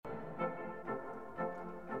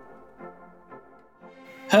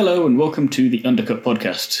Hello and welcome to the Undercut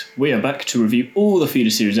Podcast. We are back to review all the feeder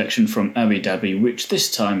series action from Abu Dhabi, which this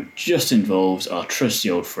time just involves our trusty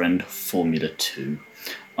old friend Formula 2.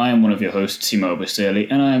 I am one of your hosts, Simo Bastelli,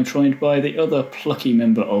 and I am joined by the other plucky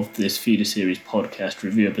member of this feeder series podcast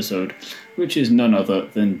review episode, which is none other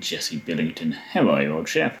than Jesse Billington. How are you, old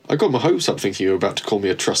chap? I got my hopes up thinking you were about to call me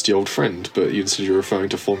a trusty old friend, but you said you were referring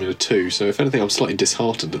to Formula 2, so if anything I'm slightly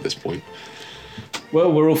disheartened at this point.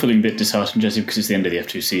 Well, we're all feeling a bit disheartened, Jesse, because it's the end of the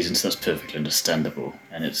F2 season, so that's perfectly understandable.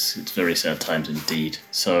 And it's very sad times indeed.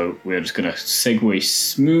 So we're just going to segue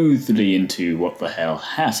smoothly into what the hell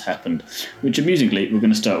has happened, which amusingly, we're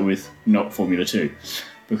going to start with not Formula 2.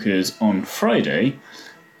 Because on Friday,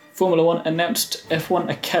 Formula 1 announced F1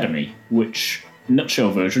 Academy, which,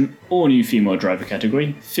 nutshell version, all new female driver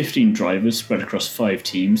category, 15 drivers spread across 5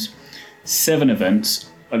 teams, 7 events,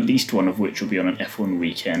 at least one of which will be on an F1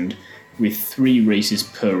 weekend, with 3 races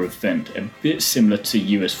per event, a bit similar to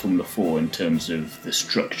US Formula 4 in terms of the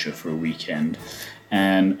structure for a weekend,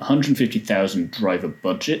 and 150,000 driver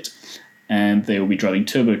budget, and they will be driving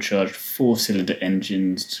turbocharged 4-cylinder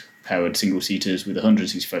engines powered single-seaters with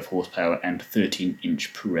 165 horsepower and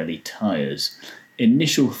 13-inch Pirelli tyres.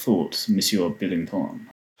 Initial thoughts, Monsieur Billington?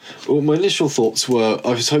 Well, my initial thoughts were, I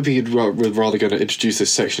was hoping you'd rather going to introduce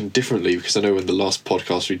this section differently, because I know in the last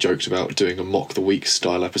podcast we joked about doing a Mock the Week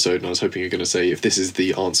style episode, and I was hoping you're going to say, if this is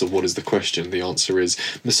the answer, what is the question? The answer is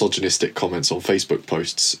misogynistic comments on Facebook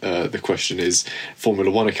posts. The question is Formula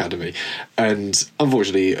 1 Academy. And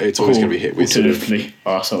unfortunately, it's always going to be hit with... Alternatively,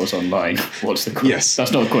 arseholes online. What's the question? Yes.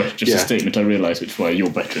 That's not a question, just a statement, I realise, which is why you're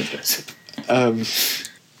better at this.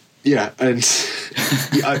 Yeah, and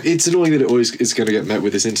it's annoying that it always is going to get met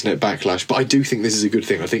with this internet backlash, but I do think this is a good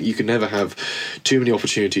thing. I think you can never have too many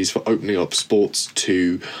opportunities for opening up sports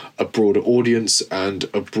to a broader audience and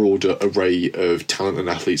a broader array of talent and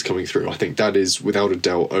athletes coming through. I think that is, without a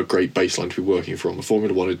doubt, a great baseline to be working from.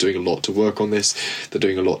 Formula 1 are doing a lot to work on this. They're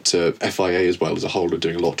doing a lot to FIA as well as a whole, are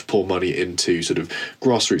doing a lot to pour money into sort of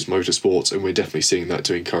grassroots motorsports, and we're definitely seeing that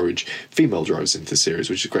to encourage female drivers into the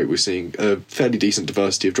series, which is great. We're seeing a fairly decent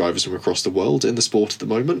diversity of drivers from across the world in the sport at the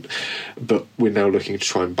moment, but we're now looking to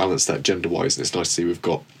try and balance that gender-wise, and it's nice to see we've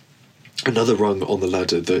got another rung on the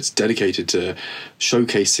ladder that's dedicated to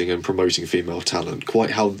showcasing and promoting female talent.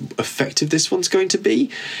 Quite how effective this one's going to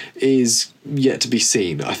be is yet to be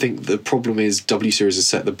seen. I think the problem is W Series has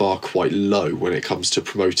set the bar quite low when it comes to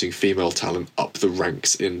promoting female talent up the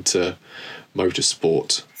ranks into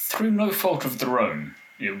motorsport. Through no fault of their own,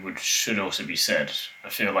 it should also be said. I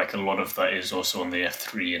feel like a lot of that is also on the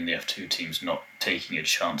F3 and the F2 teams not taking a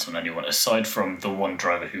chance on anyone, aside from the one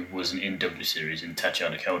driver who wasn't in W Series, in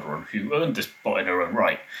Tatiana Calderon, who earned this spot in her own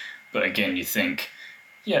right. But again, you think,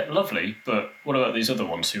 yeah, lovely, but what about these other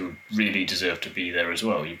ones who really deserve to be there as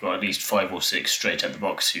well? You've got at least 5 or 6 straight out the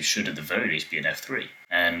box who should at the very least be in F3.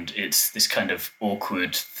 And it's this kind of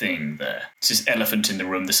awkward thing there. It's this elephant in the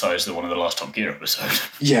room the size of the one of the last Top Gear episode.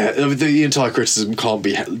 Yeah, the entire criticism can't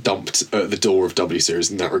be dumped at the door of W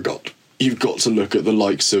Series in that regard. You've got to look at the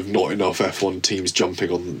likes of not enough F1 teams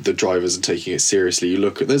jumping on the drivers and taking it seriously. You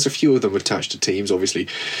look at, there's a few of them attached to teams, obviously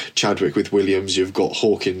Chadwick with Williams, you've got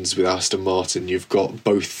Hawkins with Aston Martin, you've got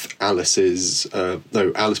both Alice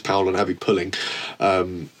Powell and Abby Pulling,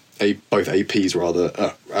 both APs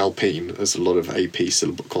rather, Alpine, there's a lot of AP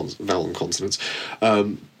vowel and consonants.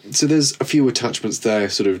 So there's a few attachments there,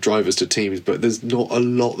 sort of drivers to teams, but there's not a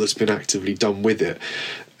lot that's been actively done with it.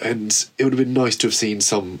 And it would have been nice to have seen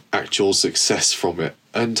some actual success from it.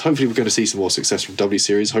 And hopefully we're going to see some more success from W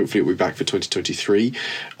Series. Hopefully it'll be back for 2023.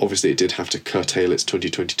 Obviously it did have to curtail its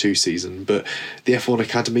 2022 season. But the F1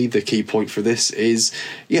 Academy, the key point for this is,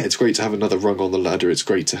 yeah, it's great to have another rung on the ladder. It's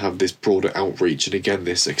great to have this broader outreach and, again,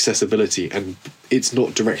 this accessibility. And it's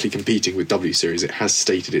not directly competing with W Series. It has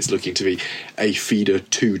stated it's looking to be a feeder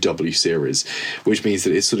to W Series, which means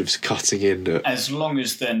that it's sort of cutting in. As long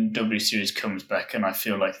as then W Series comes back, and I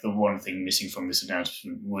feel like the one thing missing from this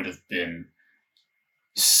announcement would have been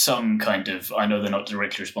some kind of, I know they're not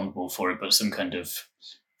directly responsible for it, but some kind of,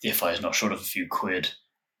 the FI is not short of a few quid,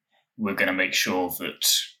 we're going to make sure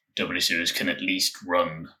that W Series can at least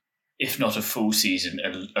run, if not a full season,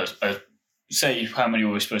 say how many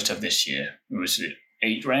were we supposed to have this year? Was it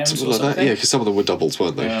 8 rounds something or like something? That? Yeah, because some of them were doubles,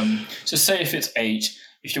 weren't they? So say if it's 8,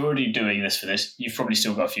 if you're already doing this for this, you've probably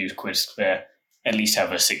still got a few quid spare. At least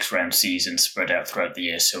have a 6-round season spread out throughout the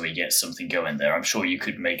year so we get something going there. I'm sure you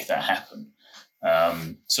could make that happen.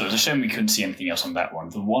 So it's a shame we couldn't see anything else on that one.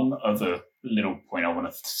 The one other little point I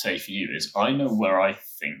want to say for you is I know where I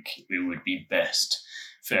think it would be best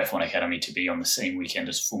for F1 Academy to be on the same weekend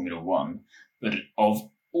as Formula 1, but of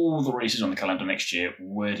all the races on the calendar next year,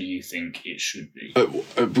 where do you think it should be?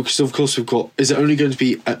 Because of course we've got. Is it only going to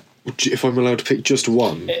be? If I'm allowed to pick just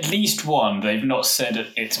one, at least one. They've not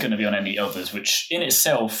said it's going to be on any others, which in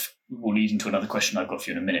itself will lead into another question I've got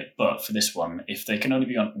for you in a minute. But for this one, if they can only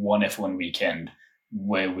be on one F1 weekend,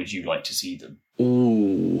 where would you like to see them?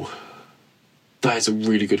 Ooh, that is a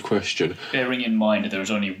really good question. Bearing in mind there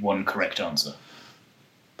is only one correct answer.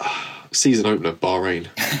 Season opener, Bahrain.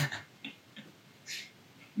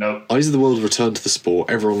 No. Eyes of the world return to the sport.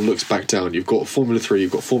 Everyone looks back down. You've got Formula 3,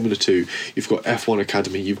 you've got Formula 2, you've got F1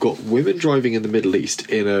 Academy, you've got women driving in the Middle East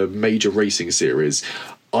in a major racing series.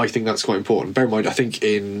 I think that's quite important. Bear in mind, I think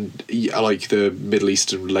in like the Middle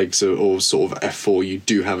Eastern legs or sort of F4, you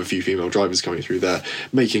do have a few female drivers coming through there,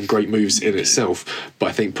 making great moves in itself. But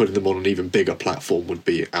I think putting them on an even bigger platform would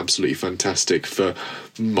be absolutely fantastic for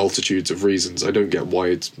multitudes of reasons. I don't get why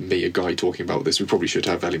it's me, a guy, talking about this. We probably should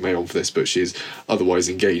have Ellie May on for this, but she's otherwise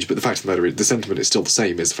engaged. But the fact of the matter is, the sentiment is still the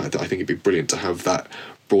same, is the fact that I think it'd be brilliant to have that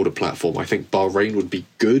broader platform. I think Bahrain would be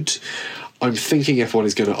good. I'm thinking F1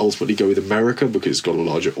 is going to ultimately go with America because it's got a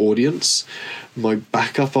larger audience. My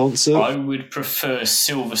backup answer? I would prefer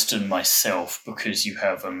Silverstone myself because you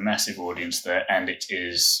have a massive audience there and it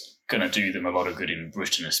is going to do them a lot of good in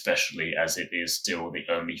Britain, especially as it is still the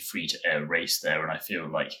only free-to-air race there. And I feel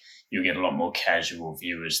like you'll get a lot more casual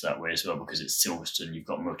viewers that way as well because it's Silverstone. You've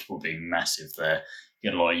got motorsport being massive there. You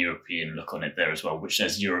get a lot of European look on it there as well, which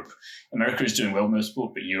says Europe. America is doing well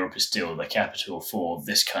motorsport, but Europe is still the capital for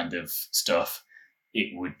this kind of stuff.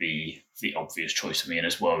 It would be the obvious choice for me. And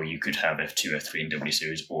as well, you could have F2, F3 and W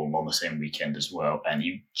Series all on the same weekend as well. And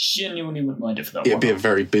you genuinely wouldn't mind it for that. It'd be a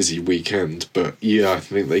very busy weekend, but yeah, I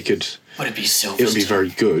think they could. Would it be Silverstone? It would be very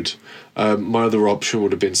good. My other option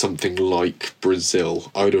would have been something like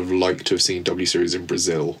Brazil. I would have liked to have seen W Series in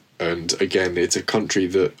Brazil. And again, it's a country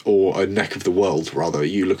that, or a neck of the world, rather.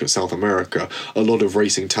 You look at South America, a lot of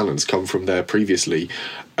racing talents come from there previously,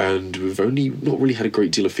 and we've only not really had a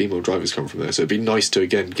great deal of female drivers come from there. So it'd be nice to,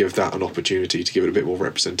 again, give that an opportunity to give it a bit more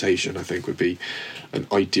representation, I think would be an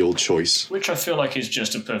ideal choice. Which I feel like is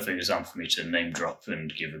just a perfect example for me to name drop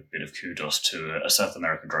and give a bit of kudos to a South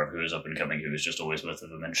American driver who is up and coming, who is just always worth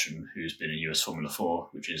of a mention, who's been in US Formula 4,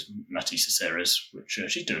 which is Mati Cesares, which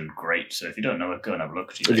she's doing great. So if you don't know her, go and have a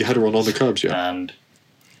look. Have you had her on the curbs yet? And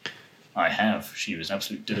I have. She was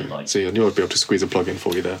absolutely delight. See, I knew I'd be able to squeeze a plug in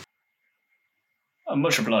for you there. I'm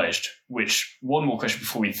much obliged. Which, one more question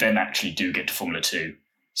before we then actually do get to Formula 2.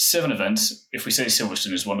 7 events, if we say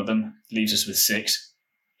Silverstone is one of them, leaves us with 6.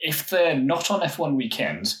 If they're not on F1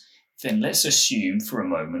 weekends, then let's assume for a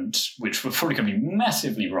moment, which we're probably going to be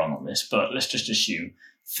massively wrong on this, but let's just assume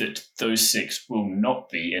that those 6 will not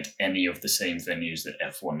be at any of the same venues that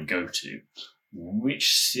F1 go to.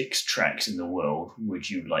 Which 6 tracks in the world would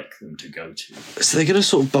you like them to go to? So they're going to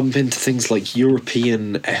sort of bump into things like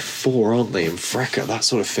European F4, aren't they, and FRECA, that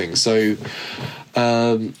sort of thing. So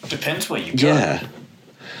depends where you go. Yeah,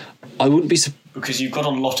 I wouldn't be because you've got a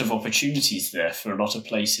lot of opportunities there for a lot of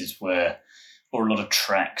places where, or a lot of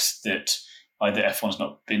tracks that either F1's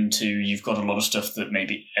not been to. You've got a lot of stuff that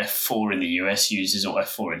maybe F4 in the US uses or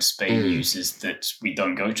F4 in Spain uses that we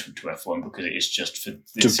don't go to F1 because it is just for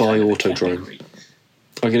this Dubai kind of Autodrome. category.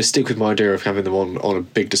 I'm going to stick with my idea of having them on a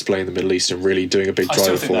big display in the Middle East and really doing a big drive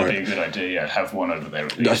for it. I still think that'd be a good idea, yeah, have one over there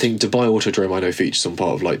at least. I think Dubai Autodrome, I know, features on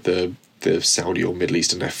part of like the Saudi or Middle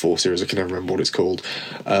Eastern F4 series. I can never remember what it's called.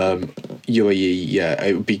 UAE, yeah,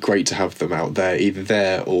 it would be great to have them out there, either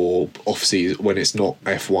there or off-season when it's not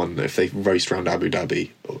F1. If they raced around Abu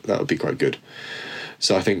Dhabi, that would be quite good.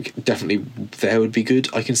 So I think definitely there would be good.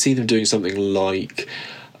 I can see them doing something like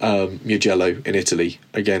Mugello in Italy.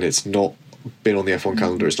 Again, it's not been on the F1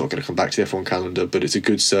 calendar, it's not going to come back to the F1 calendar, but it's a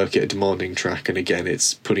good circuit, a demanding track, and again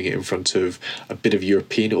it's putting it in front of a bit of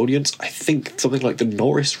European audience. I think something like the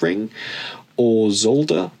Norris Ring or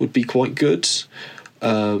Zolder would be quite good.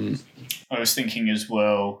 I was thinking as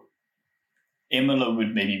well, Imola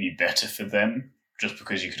would maybe be better for them, just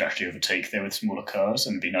because you could actually overtake there with smaller cars,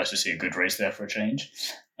 and it'd be nice to see a good race there for a change.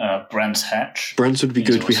 Brands Hatch. Brands would be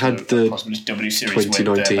good. We had the W Series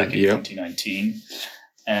 2019, back in 2019.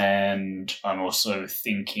 And I'm also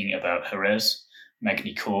thinking about Jerez,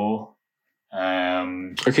 Magny-Cours.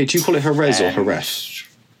 Okay, do you call it Jerez or Jerez?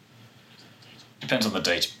 Depends on the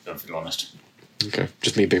date, to be honest. Okay,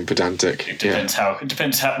 just me being pedantic. It depends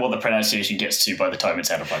what the pronunciation gets to by the time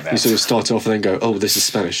it's out of my mouth. You sort of start off and then go, oh, this is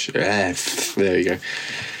Spanish. There you go.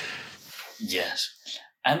 Yes.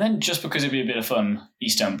 And then just because it'd be a bit of fun,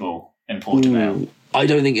 Istanbul and Portimao. I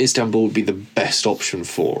don't think Istanbul would be the best option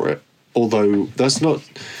for it. Although that's not...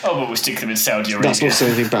 Oh, but we'll stick them in Saudi Arabia. That's not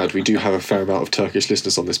saying anything bad. We do have a fair amount of Turkish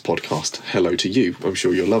listeners on this podcast. Hello to you. I'm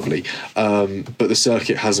sure you're lovely. But the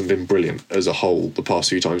circuit hasn't been brilliant as a whole the past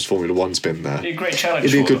few times Formula One's been there. It'd be a great challenge.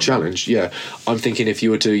 It'd be a good challenge, yeah. I'm thinking if you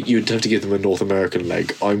were to... You'd have to give them a North American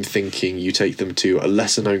leg. I'm thinking you take them to a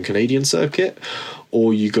lesser-known Canadian circuit,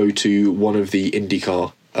 or you go to one of the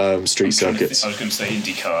IndyCar street circuits. I was going to say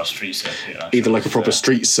IndyCar street circuit. Actually. Either like a proper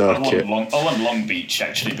street circuit. I want Long Beach,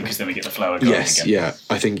 actually, because then we get the flower going yes, again. yeah.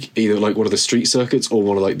 I think either like one of the street circuits or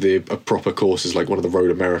one of like a proper courses, like one of the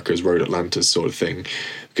Road Americas, Road Atlantas sort of thing,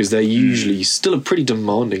 because they're usually still a pretty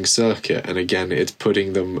demanding circuit, and again, it's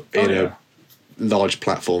putting them in a large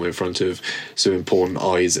platform in front of some important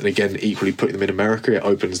eyes, and again, equally putting them in America, it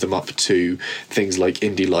opens them up to things like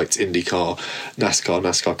Indy Lights, IndyCar,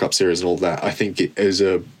 NASCAR Cup Series and all that. I think it is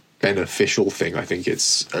a beneficial thing. I think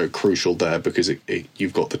it's crucial there because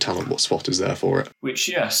you've got the talent what spot is there for it. Which,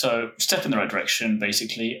 yeah, so step in the right direction,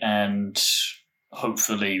 basically, and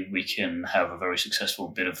hopefully we can have a very successful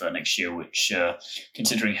bit of that next year, which,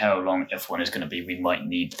 considering how long F1 is going to be, we might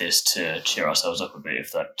need this to cheer ourselves up a bit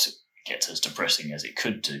if that gets as depressing as it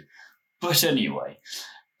could do. But anyway,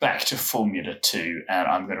 back to Formula 2, and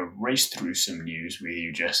I'm going to race through some news with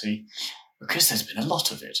you, Jesse, because there's been a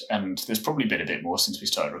lot of it, and there's probably been a bit more since we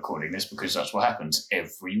started recording this, because that's what happens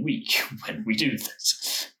every week when we do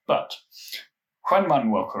this. But Juan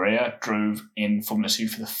Manuel Correa drove in Formula 2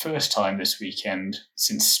 for the first time this weekend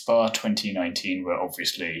since Spa 2019, where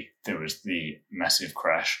obviously there was the massive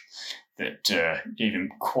crash that gave him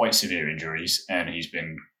quite severe injuries, and he's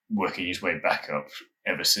been working his way back up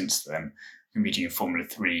ever since then, competing in Formula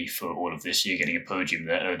 3 for all of this year, getting a podium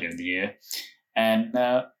there earlier in the year. And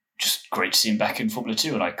just great to see him back in Formula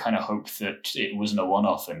 2, and I kind of hope that it wasn't a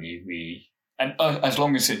one-off, and as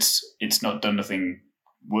long as it's not done nothing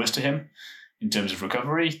worse to him in terms of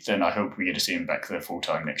recovery, then I hope we get to see him back there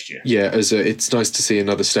full-time next year. Yeah, it's nice to see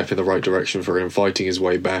another step in the right direction for him, fighting his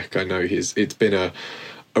way back. I know it's been a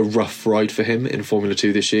rough ride for him in Formula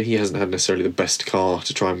 2 this year. He hasn't had necessarily the best car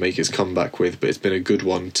to try and make his comeback with, but it's been a good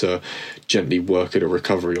one to gently work at a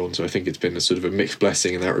recovery on, so I think it's been a sort of a mixed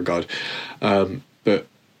blessing in that regard. But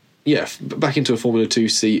yeah, back into a Formula 2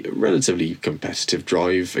 seat, relatively competitive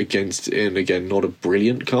drive against, and again, not a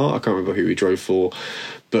brilliant car. I can't remember who he drove for,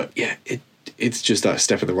 but yeah, it's just that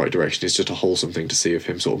step in the right direction. It's just a wholesome thing to see of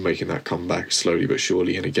him sort of making that comeback slowly but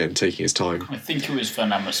surely, and again, taking his time. I think it was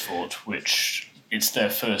Van Amersfoort, which it's their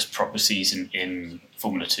first proper season in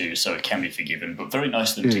Formula 2, so it can be forgiven, but very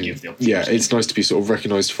nice of them to give the opportunity. Yeah, it's nice to be sort of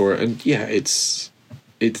recognised for it, and yeah, it's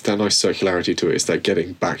that nice circularity to it. It's that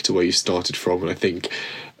getting back to where you started from, and I think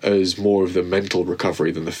as more of the mental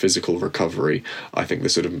recovery than the physical recovery, I think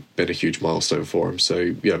this would have been a huge milestone for him.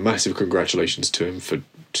 So yeah, massive congratulations to him for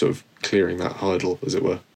sort of clearing that hurdle, as it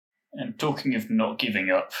were. And talking of not giving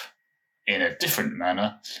up in a different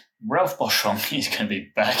manner, Ralph Boschung is going to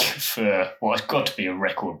be back for what has got to be a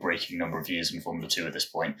record-breaking number of years in Formula 2 at this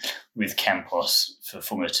point, with Campos for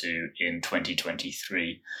Formula 2 in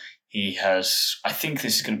 2023. He has, I think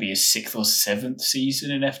this is going to be his 6th or 7th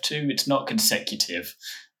season in F2. It's not consecutive,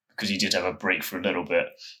 because he did have a break for a little bit,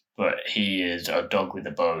 but he is a dog with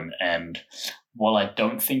a bone, and while I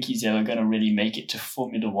don't think he's ever going to really make it to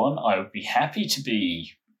Formula 1, I would be happy to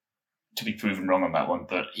be proven wrong on that one,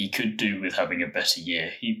 but he could do with having a better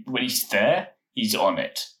year. When he's there, he's on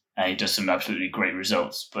it, and he does some absolutely great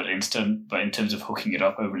results, but in terms of hooking it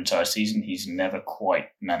up over an entire season, he's never quite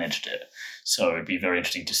managed it. So it'd be very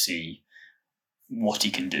interesting to see what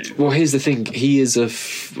he can do. Well, here's the thing. He is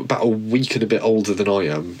about a week and a bit older than I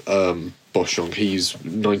am, Boschung. He's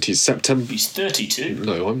 90 September. He's 32.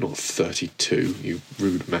 No, I'm not 32, you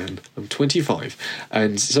rude man. I'm 25.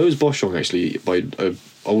 And so is Boschung, actually, by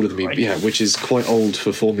older than me. Right. Yeah, which is quite old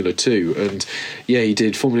for Formula 2. And yeah, he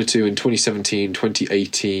did Formula 2 in 2017,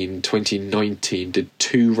 2018, 2019, did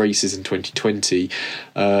 2 races in 2020,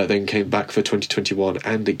 then came back for 2021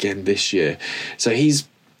 and again this year. So he's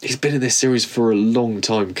been in this series for a long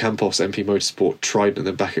time. Campos, MP Motorsport, Trident, and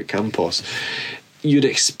then back at Campos. You'd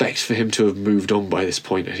expect for him to have moved on by this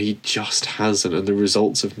point, and he just hasn't, and the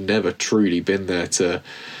results have never truly been there to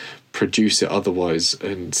produce it otherwise.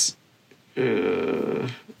 And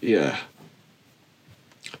yeah,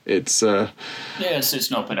 it's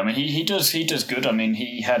it's not bad. I mean, he does good. I mean,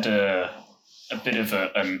 he had a bit of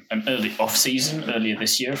an early off season earlier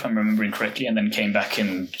this year, if I'm remembering correctly, and then came back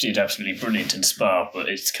and did absolutely brilliant in Spa. But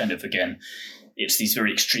it's kind of, again, it's these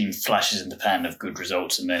very extreme flashes in the pan of good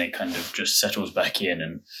results, and then it kind of just settles back in.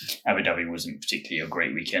 And Abu Dhabi wasn't particularly a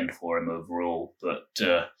great weekend for him overall, but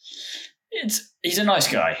He's a nice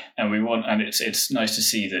guy, and it's nice to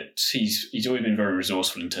see that he's always been very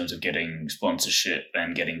resourceful in terms of getting sponsorship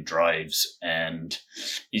and getting drives, and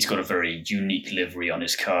he's got a very unique livery on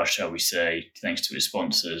his car, shall we say, thanks to his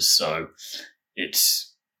sponsors. So it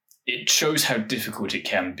shows how difficult it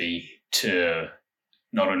can be to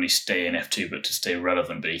not only stay in F2 but to stay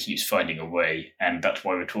relevant. But he keeps finding a way, and that's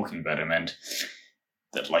why we're talking about him. And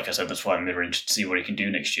that, like I said, that's why I'm very interested to see what he can do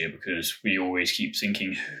next year, because we always keep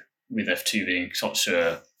thinking, with F2 being such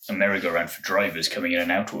a merry-go-round for drivers coming in and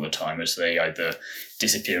out all the time as they either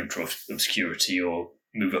disappear into obscurity or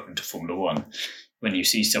move up into Formula One. When you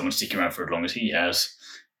see someone sticking around for as long as he has,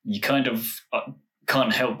 you kind of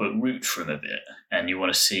can't help but root for him a bit, and you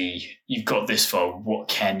want to see, you've got this far, what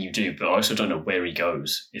can you do? But I also don't know where he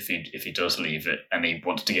goes if he does leave it and he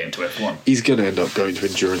wants to get into F1. He's going to end up going to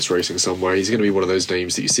endurance racing somewhere. He's going to be one of those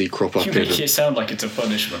names that you see crop up You make it sound like it's a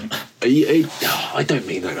punishment. I don't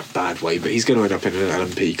mean that in a bad way, but he's going to end up in an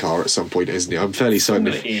LMP car at some point, isn't he? I'm fairly certain.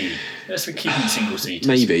 Formula E. Let's keep him single seaters.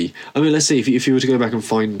 Maybe. I mean, let's see, if you were to go back and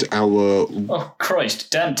find our... Oh,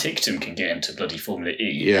 Christ, Dan Ticktum can get into bloody Formula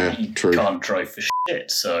E. Yeah, he true. Can't drive for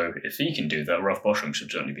shit, so if he can do that, Ralph Boschung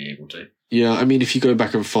should certainly be able to. Yeah, I mean, if you go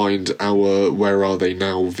back and find our Where Are They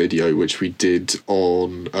Now video, which we did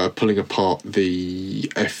on pulling apart the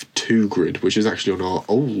F2 grid, which is actually on our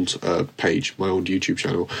old page, my old YouTube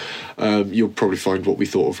channel, you'll probably find what we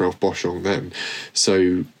thought of Ralph Boschung then.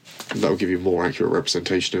 So that'll give you a more accurate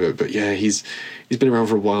representation of it. But yeah, he's been around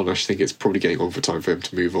for a while, and I think it's probably getting on for time for him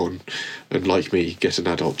to move on and, like me, get an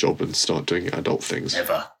adult job and start doing adult things.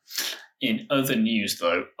 Never. In other news,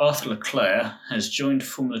 though, Arthur Leclerc has joined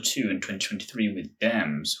Formula 2 in 2023 with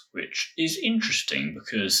DAMS, which is interesting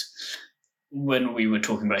because when we were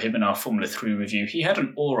talking about him in our Formula 3 review, he had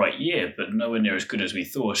an all-right year, but nowhere near as good as we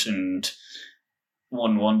thought. And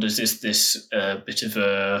one wonders, is this a bit of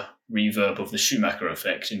a reverb of the Schumacher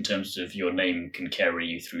effect in terms of your name can carry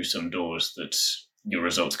you through some doors that your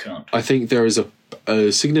results can't? I think there is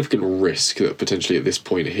a significant risk that potentially at this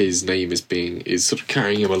point his name is sort of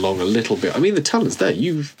carrying him along a little bit. I mean, the talent's there.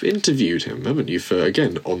 You've interviewed him, haven't you, for,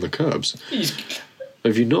 again, On the Curbs?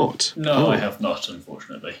 Have you not? No, I have not,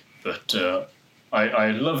 unfortunately. But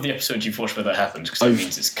I love the episode you've watched where that happens, because that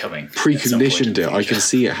means it's coming. Preconditioned it. I can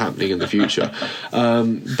see it happening in the future.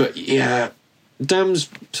 But yeah, Dam's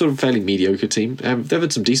sort of fairly mediocre team. They've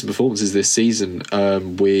had some decent performances this season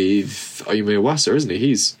with Ayumu Iwasa, isn't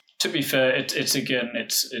he? To be fair,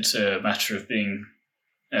 it's a matter of being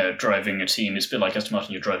driving a team. It's a bit like Aston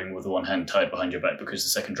Martin, you're driving with one hand tied behind your back because the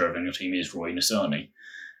second driver in your team is Roy Nissany.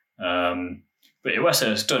 But Iwasa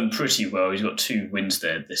has done pretty well. He's got 2 wins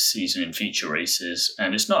there this season in feature races,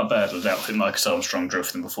 and it's not a bad little outfit. Marcus Armstrong drove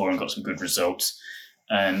for them before and got some good results.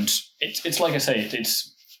 And it's like I say,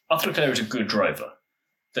 Arthur Leclerc is a good driver.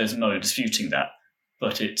 There's no disputing that.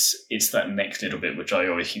 But it's that next little bit which I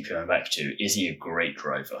always keep going back to. Is he a great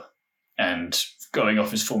driver? And going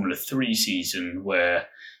off his Formula 3 season, where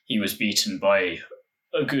he was beaten by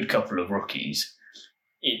a good couple of rookies,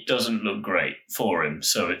 it doesn't look great for him.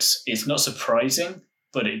 So it's not surprising,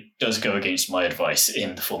 but it does go against my advice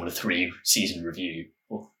in the Formula 3 season review,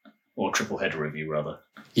 or triple header review, rather.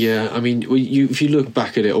 Yeah, I mean, if you look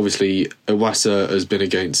back at it, obviously, Iwasa has been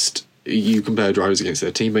against... You compare drivers against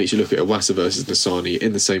their teammates. You look at Iwasa versus Nissany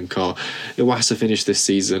in the same car. Iwasa finished this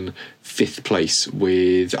season 5th place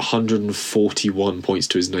with 141 points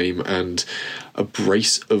to his name and a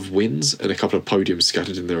brace of wins and a couple of podiums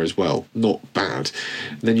scattered in there as well. Not bad.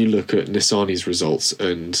 And then you look at Nissany's results,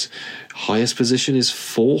 and highest position is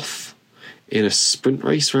 4th in a sprint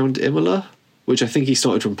race around Imola, which I think he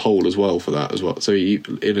started from pole as well for that as well. So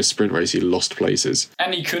in a sprint race, he lost places.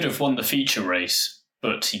 And he could have won the feature race,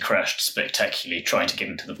 but he crashed spectacularly trying to get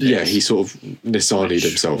into the pits. Yeah, he sort of Nissany'd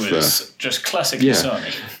himself there. Just classic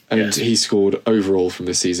Nissany. And he scored overall from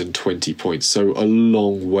this season 20 points, so a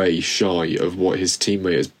long way shy of what his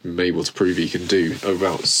teammate has been able to prove he can do.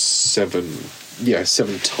 About 7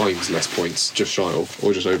 times less points, just shy of,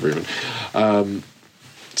 or just over even.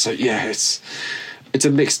 So yeah, it's a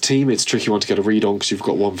mixed team. It's a tricky one to get a read on because you've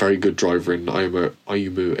got one very good driver in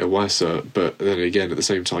Ayumu Iwasa, but then again, at the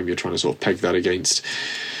same time, you're trying to sort of peg that against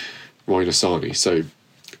Roy Nissany. So,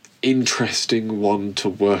 interesting one to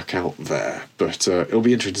work out there. But it'll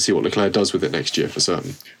be interesting to see what Leclerc does with it next year for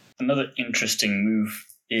certain. Another interesting move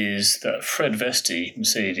is that Fred Vesti,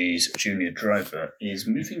 Mercedes junior driver, is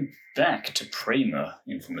moving back to Prema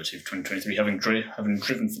in Formula 2 for 2023, having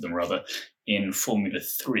driven for them, rather, in Formula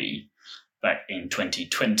 3 back in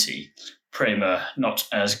 2020. Prema not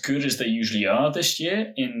as good as they usually are this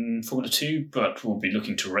year in Formula 2, but we'll be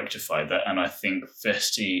looking to rectify that. And I think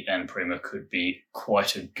Vesti and Prema could be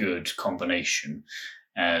quite a good combination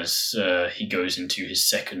as he goes into his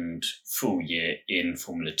second full year in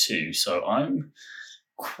Formula 2. So I'm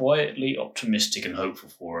quietly optimistic and hopeful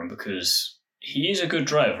for him because he is a good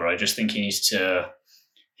driver. I just think he needs to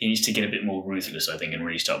get a bit more ruthless, I think, and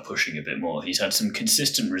really start pushing a bit more. He's had some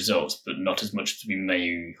consistent results, but not as much as we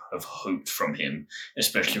may have hoped from him,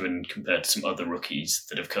 especially when compared to some other rookies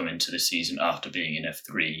that have come into the season after being in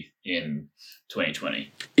F3 in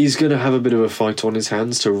 2020. He's going to have a bit of a fight on his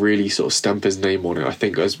hands to really sort of stamp his name on it. I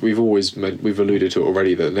think, as we've alluded to it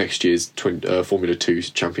already, that next year's Formula 2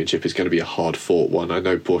 championship is going to be a hard-fought one. I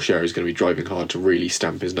know Pourchaire is going to be driving hard to really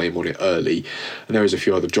stamp his name on it early, and there is a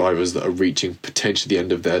few other drivers that are reaching potentially the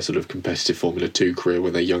end of their sort of competitive Formula 2 career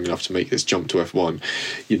when they're young enough to make this jump to F1.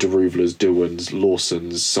 Your de Reuvelers, Doohans,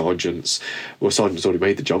 Lawsons, Sargents. Well, Sargent's already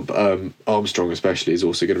made the jump. Armstrong especially is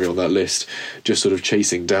also going to be on that list, just sort of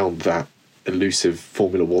chasing down that elusive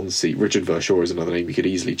Formula 1 seat. Richard Verschoor is another name you could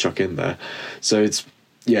easily chuck in there. So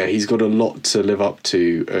he's got a lot to live up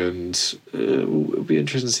to, and it'll be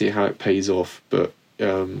interesting to see how it pays off. But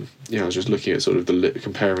I was just looking at sort of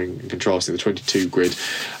comparing and contrasting the 22 grid.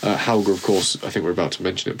 Hauger, of course, I think we're about to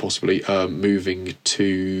mention it possibly, moving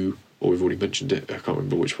to, or we've already mentioned it, I can't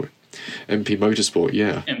remember which way. MP Motorsport,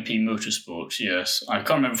 yeah. MP Motorsport, yes. I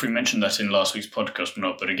can't remember if we mentioned that in last week's podcast or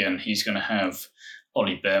not, but again, he's going to have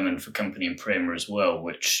Ollie Behrman for company and Prema as well,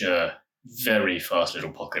 which very fast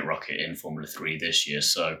little pocket rocket in Formula 3 this year.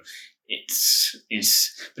 So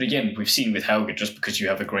but again, we've seen with Hauger, just because you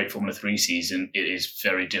have a great Formula 3 season, it is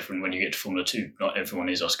very different when you get to Formula 2. Not everyone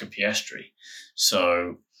is Oscar Piastri.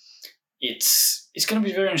 So it's going to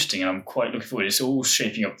be very interesting, and I'm quite looking forward. It's all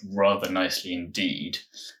shaping up rather nicely indeed,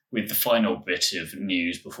 with the final bit of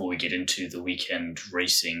news before we get into the weekend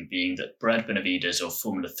racing being that Brad Benavides of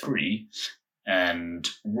Formula 3 and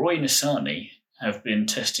Roy Nissany have been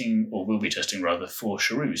testing, or will be testing rather, for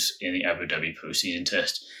Charouz in the Abu Dhabi postseason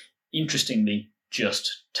test. Interestingly,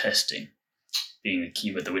 just testing being the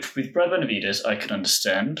key word, which with Brad Benavides I can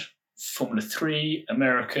understand. Formula 3,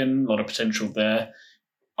 American, a lot of potential there.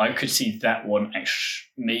 I could see that one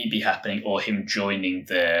actually maybe happening, or him joining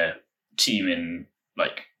their team in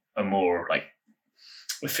like a more like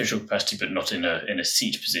official capacity, but not in a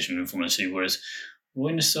seat position in Formula 2. Whereas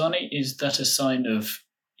Roy Nissany, is that a sign of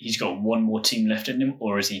he's got one more team left in him,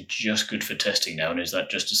 or is he just good for testing now? And is that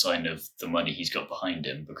just a sign of the money he's got behind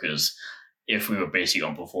him? Because if we were basing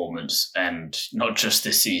on performance, and not just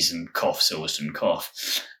this season, cough, Silverstone,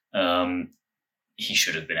 cough, he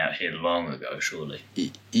should have been out here long ago, surely.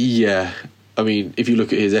 Yeah. I mean, if you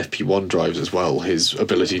look at his FP1 drives as well, his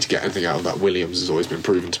ability to get anything out of that Williams has always been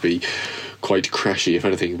proven to be quite crashy. If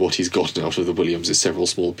anything, what he's gotten out of the Williams is several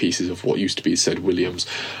small pieces of what used to be said Williams.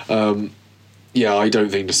 I don't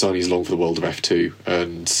think Nissany's long for the world of F2,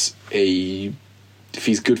 and if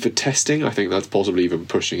he's good for testing, I think that's possibly even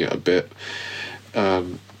pushing it a bit.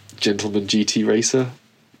 Gentleman GT racer,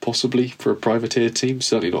 possibly, for a privateer team,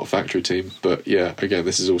 certainly not a factory team. But yeah, again,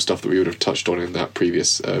 this is all stuff that we would have touched on in that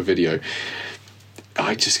previous video.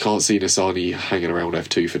 I just can't see Nissany hanging around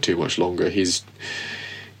F2 for too much longer. He's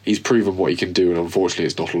proven what he can do, and unfortunately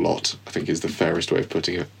it's not a lot, I think is the fairest way of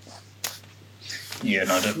putting it. Yeah,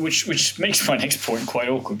 no, which makes my next point quite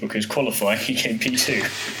awkward, because qualifying he came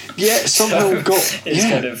P2. Yeah, somehow it's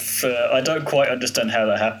kind of I don't quite understand how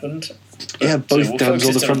that happened. Yeah, both dams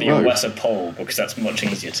on the front row. The Iwasa pole, because that's much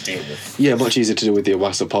easier to deal with. Yeah, much easier to deal with the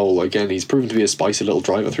Iwasa pole. Again, he's proven to be a spicy little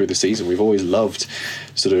driver through the season. We've always loved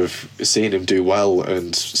sort of seeing him do well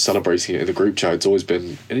and celebrating it in the group chat. It's always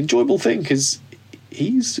been an enjoyable thing, because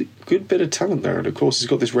he's a good bit of talent there, and of course he's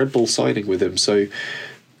got this Red Bull signing with him, so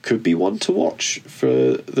could be one to watch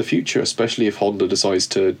for the future, especially if Honda decides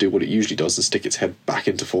to do what it usually does and stick its head back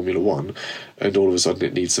into Formula 1, and all of a sudden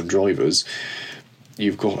it needs some drivers.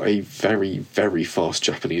 You've got a very, very fast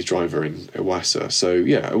Japanese driver in Iwasa. So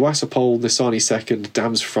yeah, Iwasa pole, Nissany second,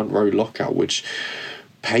 Dam's front row lockout, which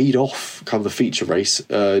paid off come the feature race.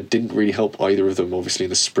 Didn't really help either of them, obviously, in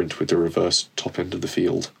the sprint with the reverse top end of the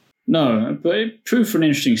field. No, but it proved for an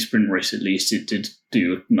interesting sprint race at least. It did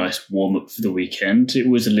do a nice warm-up for the weekend. It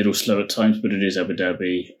was a little slow at times, but it is Abu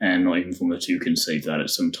Dhabi, and not even Formula 2 can save that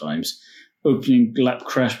at some times. Opening lap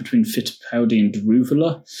crash between Fittipaldi and de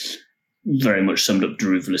Reuvelers. very much summed up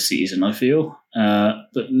Drew season, I feel.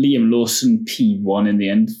 But Liam Lawson, P1 in the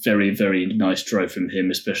end. Very, very nice drive from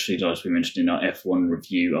him, especially as we mentioned in our F1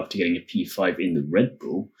 review after getting a P5 in the Red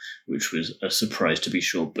Bull, which was a surprise to be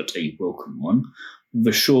sure, but a welcome one.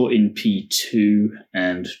 Vashaw in P2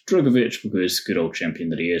 and Drugovich, because good old champion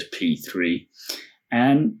that he is, P3.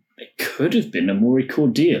 And it could have been a Maury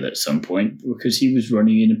Cordial at some point because he was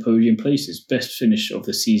running in podium places. Best finish of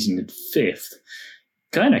the season at 5th.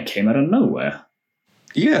 Kind of came out of nowhere.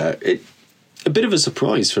 Yeah, a bit of a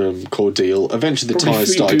surprise from Cordial. Eventually the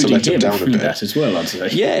tyres started to let him down a bit. That as well, aren't they?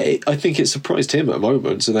 Yeah, I think it surprised him at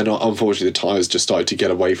moments, and then unfortunately the tyres just started to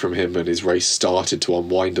get away from him and his race started to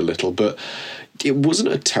unwind a little, but it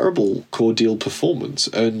wasn't a terrible Cordial performance,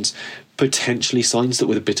 and potentially signs that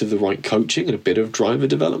with a bit of the right coaching and a bit of driver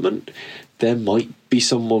development, there might be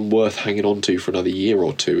someone worth hanging on to for another year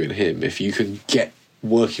or two in him. If you can get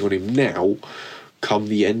working on him now, come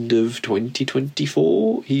the end of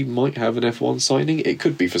 2024, he might have an F1 signing. It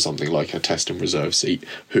could be for something like a test and reserve seat,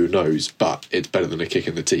 who knows, but it's better than a kick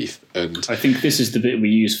in the teeth. And I think this is the bit we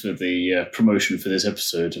use for the promotion for this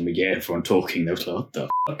episode, and we get everyone talking. They're like, what the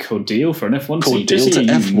fuck, Cordial for an F1 seat? Cordial to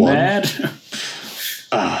F1?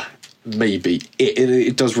 Mad? Maybe.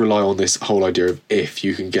 It does rely on this whole idea of if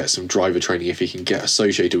you can get some driver training, if he can get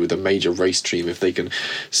associated with a major race team, if they can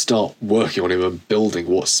start working on him and building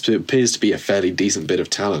what appears to be a fairly decent bit of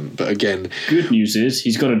talent. But again... Good news is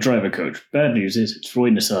he's got a driver coach. Bad news is it's Roy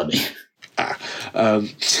Nasani.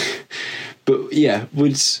 But yeah,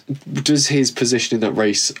 does his position in that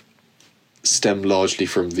race stem largely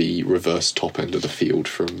from the reverse top end of the field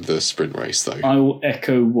from the sprint race, though? I will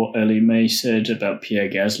echo what Ellie May said about Pierre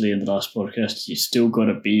Gasly in the last podcast. You still got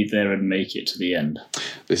to be there and make it to the end.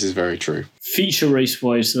 This is very true. Feature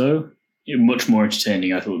race-wise, though, much more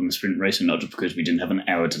entertaining, I thought, than the sprint race, and not just because we didn't have an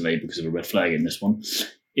hour delay because of a red flag in this one.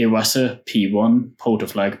 Iwasa, P1, pole to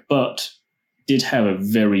flag, but did have a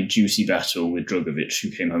very juicy battle with Drugovich,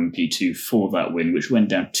 who came home P2 for that win, which went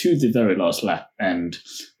down to the very last lap and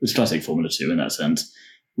was classic Formula 2 in that sense,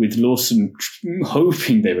 with Lawson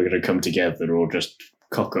hoping they were going to come together or just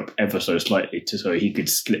cock up ever so slightly so he could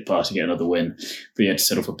slip past and get another win. But he had to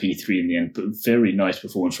settle for P3 in the end. But very nice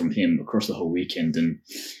performance from him across the whole weekend. And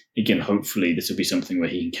again, hopefully this will be something where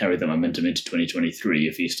he can carry that momentum into 2023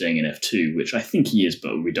 if he's staying in F2, which I think he is,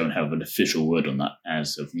 but we don't have an official word on that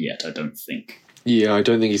as of yet, I don't think. Yeah, I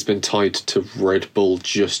don't think he's been tied to Red Bull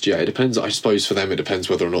just yet. It depends, I suppose for them it depends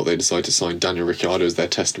whether or not they decide to sign Daniel Ricciardo as their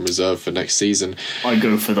test and reserve for next season. I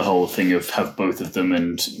go for the whole thing of have both of them,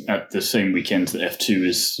 and at the same weekend that F2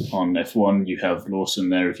 is on F1, you have Lawson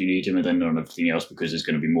there if you need him, and then on everything else, because there's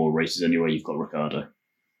going to be more races anyway, you've got Ricciardo.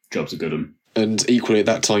 Job's a good one. And equally at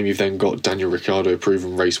that time, you've then got Daniel Ricciardo,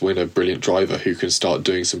 proven race winner, brilliant driver, who can start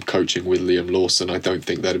doing some coaching with Liam Lawson. I don't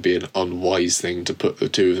think that'd be an unwise thing to put the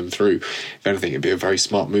two of them through. If anything, it'd be a very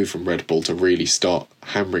smart move from Red Bull to really start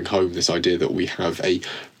hammering home this idea that we have a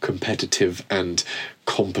competitive and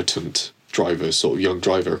competent driver, sort of young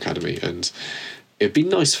driver academy. And it'd be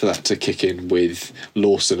nice for that to kick in with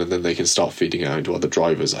Lawson, and then they can start feeding it out into other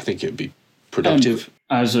drivers. I think it'd be productive.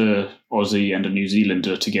 As a Aussie and a New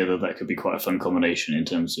Zealander together, that could be quite a fun combination in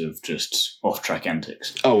terms of just off-track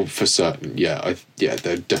antics. Oh, for certain, yeah.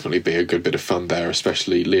 There'd definitely be a good bit of fun there,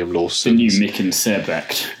 especially Liam Lawson. The new Mick and Seb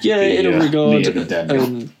act. Yeah, in a regard. Liam and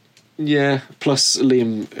Daniel. Yeah, plus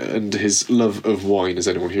Liam and his love of wine, as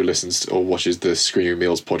anyone who listens to or watches the Screaming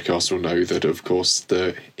Meals podcast will know that, of course,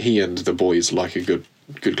 he and the boys like a good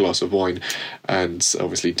glass of wine, and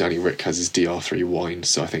obviously Danny Rick has his DR3 wine,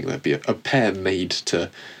 so I think that'd be a pair made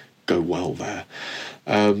to go well there.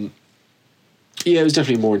 Yeah, it was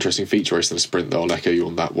definitely a more interesting feature race than a sprint, though. I'll echo you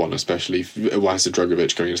on that one, especially Iwasa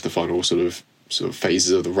Drugovich going into the final sort of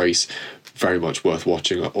phases of the race. Very much worth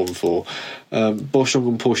watching on for. Boschung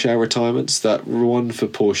and Porsche retirements. That one for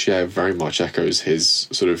Porsche very much echoes his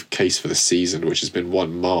sort of case for the season, which has been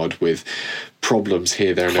one marred with problems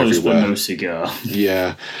here, there, and close everywhere. But no cigar.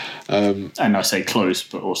 Yeah. And I say close,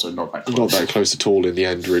 but also not that close. Not that close at all in the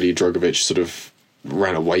end, really. Drugovich sort of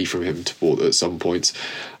ran away from him at some points.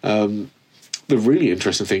 The really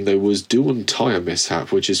interesting thing, though, was Doohan tyre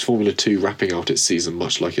mishap, which is Formula 2 wrapping out its season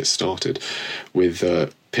much like it started, with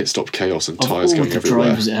pit stop chaos and tyres going everywhere. Of all the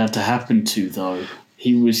drivers it had to happen to, though,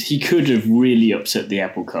 he could have really upset the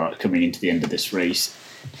apple cart coming into the end of this race.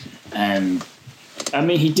 And, I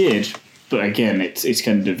mean, he did, but again, it's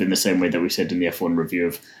kind of in the same way that we said in the F1 review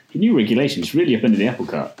of the new regulations really upended the apple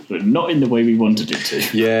cart, but not in the way we wanted it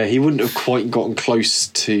to. Yeah, he wouldn't have quite gotten close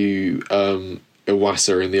to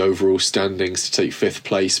Iwasa in the overall standings to take 5th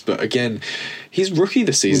place. But again, he's rookie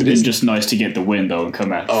this season. It's just nice to get the win, though, and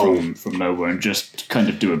come out from nowhere and just kind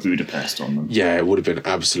of do a Budapest on them. Yeah, it would have been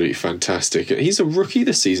absolutely fantastic. He's a rookie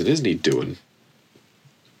this season, isn't he, Doohan?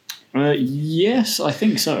 Yes, I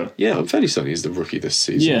think so. Yeah, I'm fairly certain he's the rookie this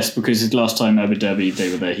season. Yes, because his last time Abu Dhabi, they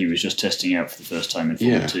were there, he was just testing out for the first time in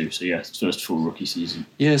Formula 2. So, yeah, it's first full rookie season.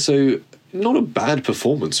 Yeah, so not a bad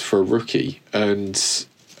performance for a rookie. And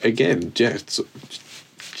again, yeah, it's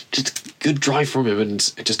just a good drive from him, and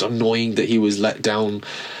just annoying that he was let down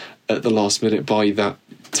at the last minute by that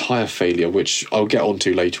tyre failure, which I'll get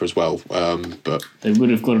onto later as well. But they would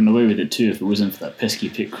have gotten away with it too if it wasn't for that pesky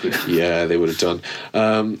pit crew. Yeah, they would have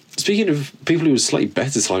done. Speaking of people who had slightly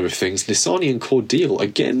better time of things, Nissani and Cordial.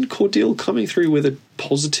 Again, Cordial coming through with a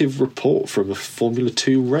positive report from a Formula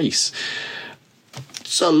 2 race.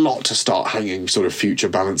 It's a lot to start hanging sort of future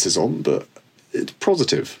balances on, but it's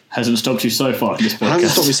positive. Hasn't stopped you so far in this podcast.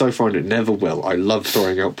 Hasn't stopped me so far, and it never will. I love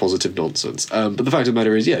throwing out positive nonsense. But the fact of the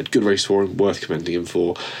matter is, yeah, good race for him, worth commending him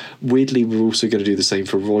for. Weirdly, we're also going to do the same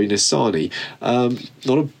for Roy Nissani.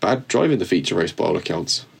 Not a bad drive in the feature race by all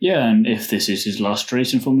accounts. Yeah, and if this is his last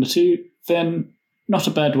race in Formula 2, then not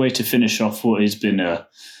a bad way to finish off what has been a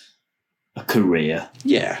career.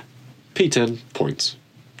 Yeah. P10 points.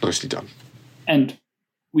 Nicely done. And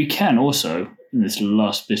we can also, in this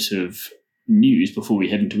last bit of news before we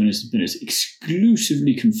head into winners and spinners,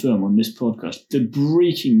 exclusively confirm on this podcast the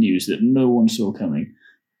breaking news that no one saw coming.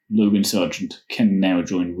 Logan Sargent can now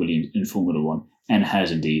join Williams in Formula 1 and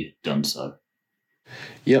has indeed done so.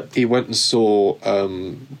 Yep, he went and saw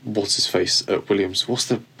what's his face at Williams. What's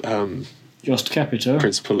the Jost Capito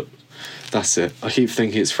principal? That's it. I keep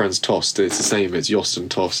thinking it's Franz Tost. It's the same. It's Jost and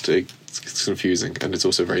Tost. It's confusing, and it's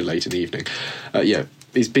also very late in the evening. Yeah.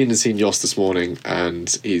 He's been and seen Jost this morning,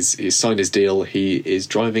 and he's signed his deal. He is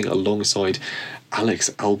driving alongside Alex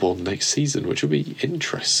Albon next season, which will be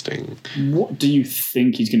interesting. What do you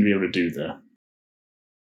think he's going to be able to do there?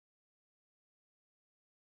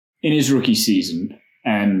 In his rookie season,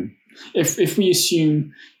 and if we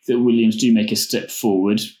assume that Williams do make a step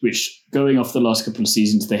forward, which going off the last couple of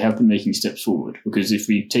seasons, they have been making steps forward, because if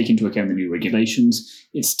we take into account the new regulations,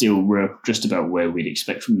 it's still just about where we'd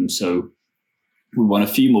expect from them. So we want a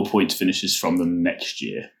few more points finishes from them next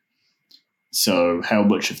year. So how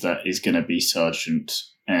much of that is going to be Sargent,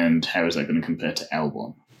 and how is that going to compare to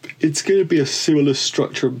Albon? It's going to be a similar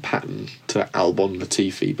structure and pattern to Albon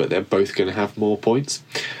Latifi, but they're both going to have more points.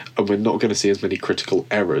 And we're not going to see as many critical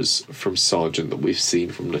errors from Sargent that we've seen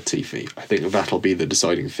from Latifi. I think that'll be the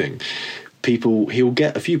deciding thing. He'll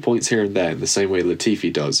get a few points here and there in the same way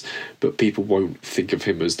Latifi does, but people won't think of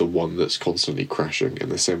him as the one that's constantly crashing in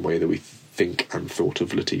the same way that we think and thought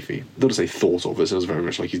of Latifi. Not to say thought of, it sounds very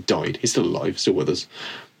much like he's died. He's still alive, still with us.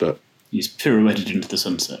 But he's pirouetted into the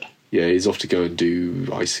sunset. Yeah, he's off to go and do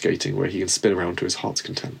ice skating where he can spin around to his heart's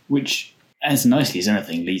content. Which, as nicely as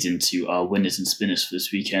anything, leads into our winners and spinners for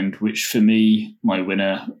this weekend, which for me, my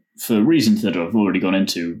winner, for reasons that I've already gone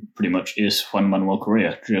into pretty much, is Juan Manuel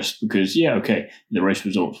Correa. Just because, yeah, okay, the race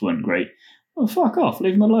results weren't great. Oh, fuck off,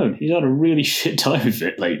 leave him alone. He's had a really shit time of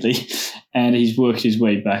it lately, and he's worked his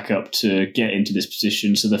way back up to get into this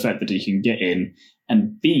position. So the fact that he can get in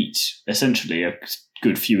and beat, essentially, a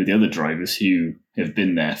good few of the other drivers who have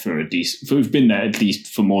been there who've been there at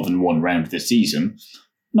least for more than one round this season,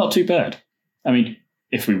 not too bad. I mean,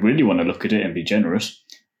 if we really want to look at it and be generous,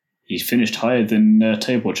 he's finished higher than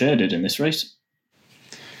Teo Porcher did in this race.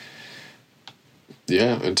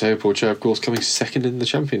 Yeah, and Teo Porcher, of course, coming second in the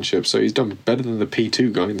championship, so he's done better than the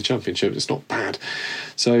P2 guy in the championship. It's not bad.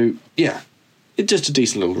 So, yeah, it's just a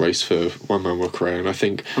decent little race for Juan Manuel Correa, and I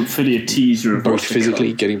think hopefully a teaser of both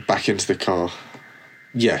physically getting back into the car.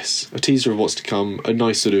 Yes, a teaser of what's to come, a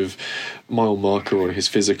nice sort of mile marker on his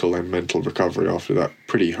physical and mental recovery after that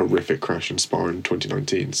pretty horrific crash in Spa in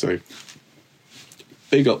 2019. So,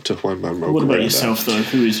 big up to Juan Manuel Correa. What about yourself, though?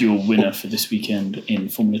 Who is your winner for this weekend in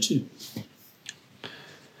Formula 2?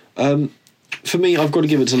 For me, I've got to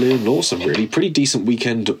give it to Liam Lawson, really. Pretty decent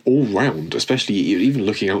weekend all round, especially even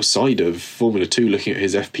looking outside of Formula 2, looking at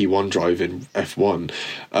his FP1 drive in F1.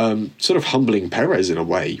 Sort of humbling Perez in a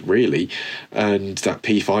way, really. And that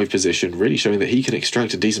P5 position really showing that he can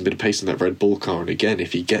extract a decent bit of pace in that Red Bull car. And again,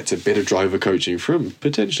 if he gets a bit of driver coaching from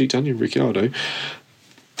potentially Daniel Ricciardo,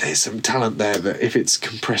 there's some talent there that if it's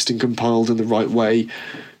compressed and compiled in the right way,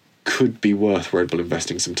 could be worth Red Bull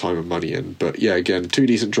investing some time and money in. But yeah, again, 2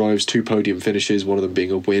 decent drives, 2 podium finishes, one of them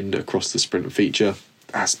being a win across the sprint and feature.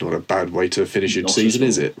 That's not a bad way to finish your season,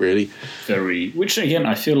 is it, really? Which again,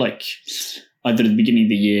 I feel like either at the beginning of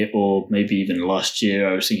the year or maybe even last year,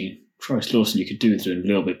 I was thinking Christ, Lawson, you could do with doing a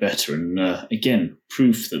little bit better. And again,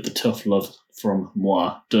 proof that the tough love from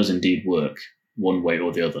moi does indeed work one way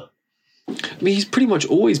or the other. I mean, he's pretty much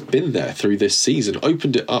always been there through this season.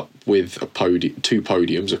 Opened it up with two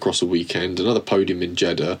podiums across a weekend, another podium in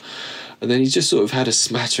Jeddah, and then he's just sort of had a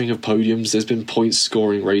smattering of podiums. There's been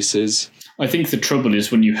point-scoring races. I think the trouble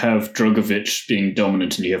is when you have Drogovic being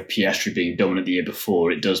dominant and you have Piastri being dominant the year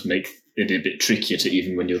before, it does make it a bit trickier to,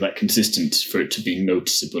 even when you're that consistent, for it to be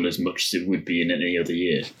noticeable as much as it would be in any other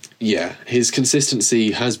year. Yeah, his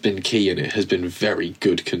consistency has been key, and it has been very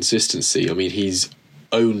good consistency. I mean, he's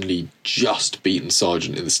only just beaten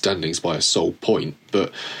Sargent in the standings by a sole point,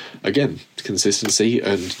 but again, consistency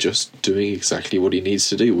and just doing exactly what he needs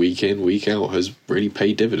to do week in, week out has really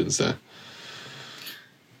paid dividends there.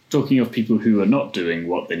 Talking of people who are not doing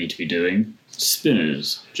what they need to be doing,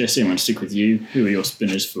 spinners. Jesse, I'm going to stick with you. Who are your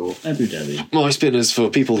spinners for Abu Dhabi? My spinners for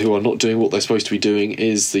people who are not doing what they're supposed to be doing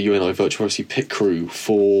is the UNI Virtuosity pit crew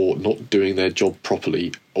for not doing their job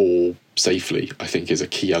properly or safely, I think is a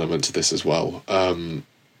key element to this as well.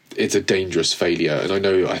 It's a dangerous failure, and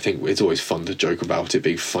I think it's always fun to joke about it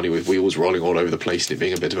being funny with wheels rolling all over the place and it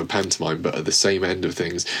being a bit of a pantomime, but at the same end of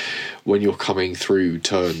things, when you're coming through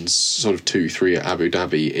turns sort of 2-3 at Abu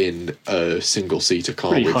Dhabi in a single-seater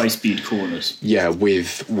car pretty with high-speed corners. Yeah,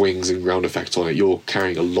 with wings and ground effects on it, you're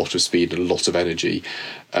carrying a lot of speed and a lot of energy,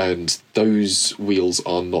 and those wheels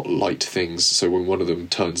are not light things, so when one of them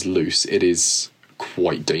turns loose, it is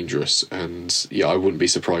quite dangerous. And yeah, I wouldn't be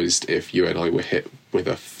surprised if you and I were hit with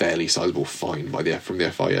a fairly sizable fine from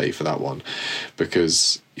the FIA for that one,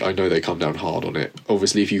 because I know they come down hard on it.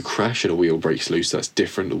 Obviously, if you crash and a wheel breaks loose, that's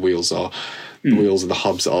different. The wheels and the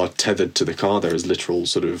hubs are tethered to the car. There is literal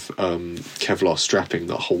sort of Kevlar strapping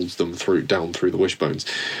that holds them down through the wishbones.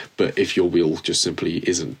 But if your wheel just simply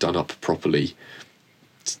isn't done up properly,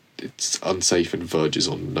 it's unsafe and verges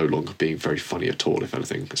on no longer being very funny at all, if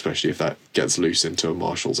anything, especially if that gets loose into a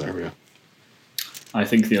marshal's area. I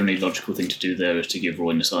think the only logical thing to do there is to give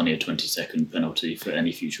Roy Nissany a 20-second penalty for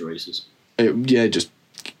any future races. Just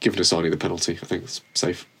give Nissany the penalty. I think it's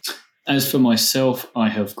safe. As for myself, I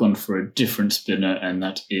have gone for a different spinner, and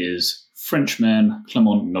that is Frenchman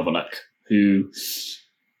Clement Novalak, who...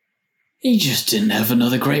 he just didn't have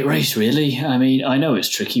another great race, really. I mean, I know it's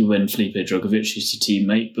tricky when Felipe Drogovic is your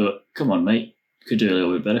teammate, but come on, mate. You could do a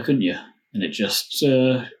little bit better, couldn't you? And it just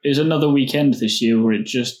is another weekend this year where it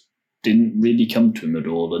just didn't really come to him at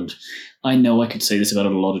all. And I know I could say this about a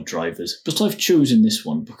lot of drivers, but I've chosen this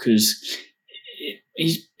one because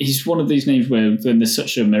he's one of these names where when there's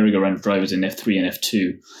such a merry-go-round of drivers in F3 and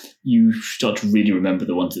F2, you start to really remember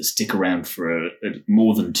the ones that stick around for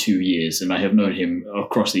more than 2 years. And I have known him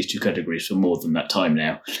across these two categories for more than that time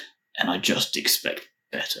now. And I just expect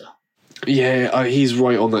better. Yeah, he's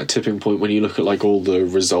right on that tipping point. When you look at like all the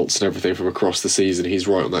results and everything from across the season, he's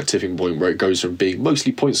right on that tipping point where it goes from being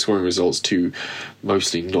mostly point-scoring results to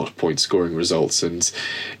mostly not point-scoring results. And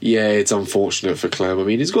yeah, it's unfortunate for Clem. I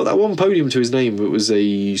mean, he's got that one podium to his name. It was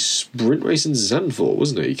a sprint race in Zandvoort,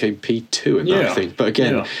 wasn't it? He came P2 in that, I think. But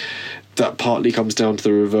again, that partly comes down to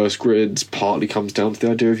the reverse grids, partly comes down to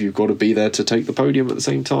the idea of you've got to be there to take the podium at the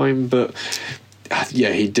same time. But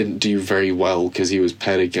yeah, he didn't do very well because he was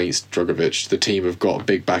paired against Drogovic. The team have got a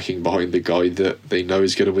big backing behind the guy that they know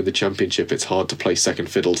is going to win the championship. It's hard to play second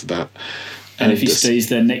fiddle to that. And if he stays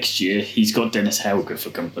there next year, he's got Dennis Hauger for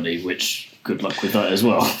company, which good luck with that as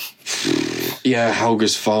well. Yeah,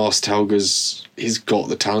 Hauger's fast. He's got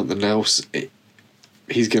the talent, the nous.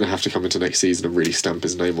 He's going to have to come into next season and really stamp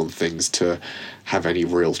his name on things to have any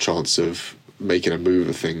real chance of making a move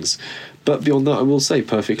of things. But beyond that, I will say,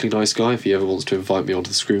 perfectly nice guy. If he ever wants to invite me onto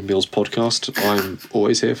the Screw Meals podcast, I'm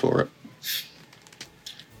always here for it.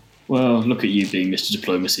 Well, look at you being Mr.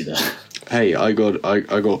 Diplomacy there. Hey, I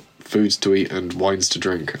got foods to eat and wines to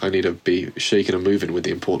drink. I need to be shaking and moving with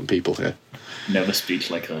the important people here. Never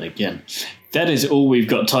speak like that again. That is all we've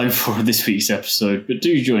got time for this week's episode, but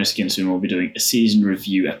do join us again soon. We'll be doing a season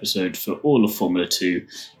review episode for all of Formula 2,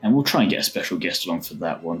 and we'll try and get a special guest along for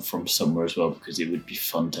that one from somewhere as well, because it would be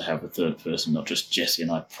fun to have a third person, not just Jesse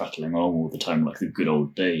and I prattling along all the time like the good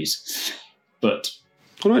old days. But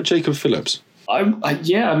what about Jacob Phillips?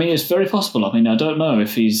 Yeah, I mean, it's very possible. I mean, I don't know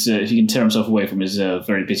if if he can tear himself away from his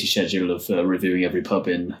very busy schedule of reviewing every pub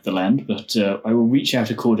in the land, but I will reach out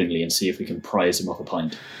accordingly and see if we can prize him off a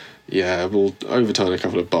pint. Yeah, we'll overturn a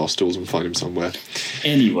couple of bar stools and find him somewhere.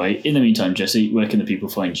 Anyway, in the meantime, Jesse, where can the people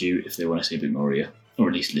find you if they want to see a bit more of you? Or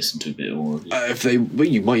at least listen to a bit more of you.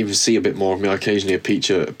 You might even see a bit more of me. I occasionally appear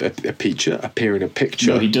in a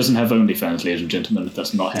picture. No, he doesn't have OnlyFans, ladies and gentlemen.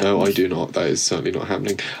 That's not happening. No, I do not. That is certainly not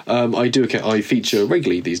happening. I feature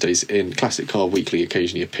regularly these days in Classic Car Weekly,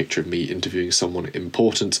 occasionally a picture of me interviewing someone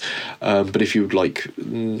important. But if you would like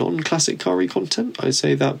non-classic car-y content, I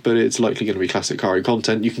say that, but it's likely going to be classic car-y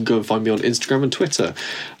content. You can go and find me on Instagram and Twitter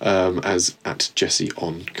as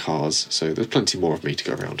 @JesseOnCars. So there's plenty more of me to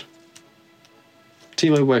go around.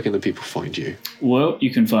 Timo, where can the people find you? Well, you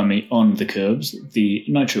can find me on The Curbs, the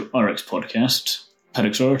Nitro RX podcast,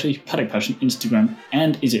 Paddock Sorority, Paddock Passion, Instagram,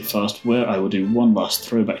 and Is It Fast, where I will do one last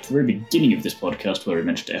throwback to the very beginning of this podcast where I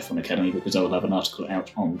mentioned F1 Academy, because I will have an article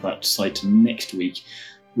out on that site next week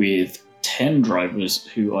with 10 drivers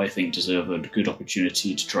who I think deserve a good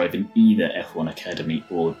opportunity to drive in either F1 Academy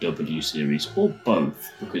or W Series, or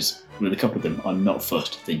both, because with a couple of them, I'm not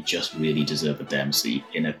fussed. They just really deserve a damn seat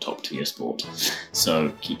in a top-tier sport.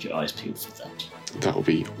 So keep your eyes peeled for that. That will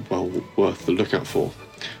be well worth the lookout for.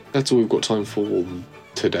 That's all we've got time for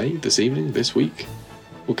today, this evening, this week.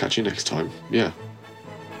 We'll catch you next time. Yeah.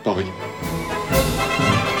 Bye.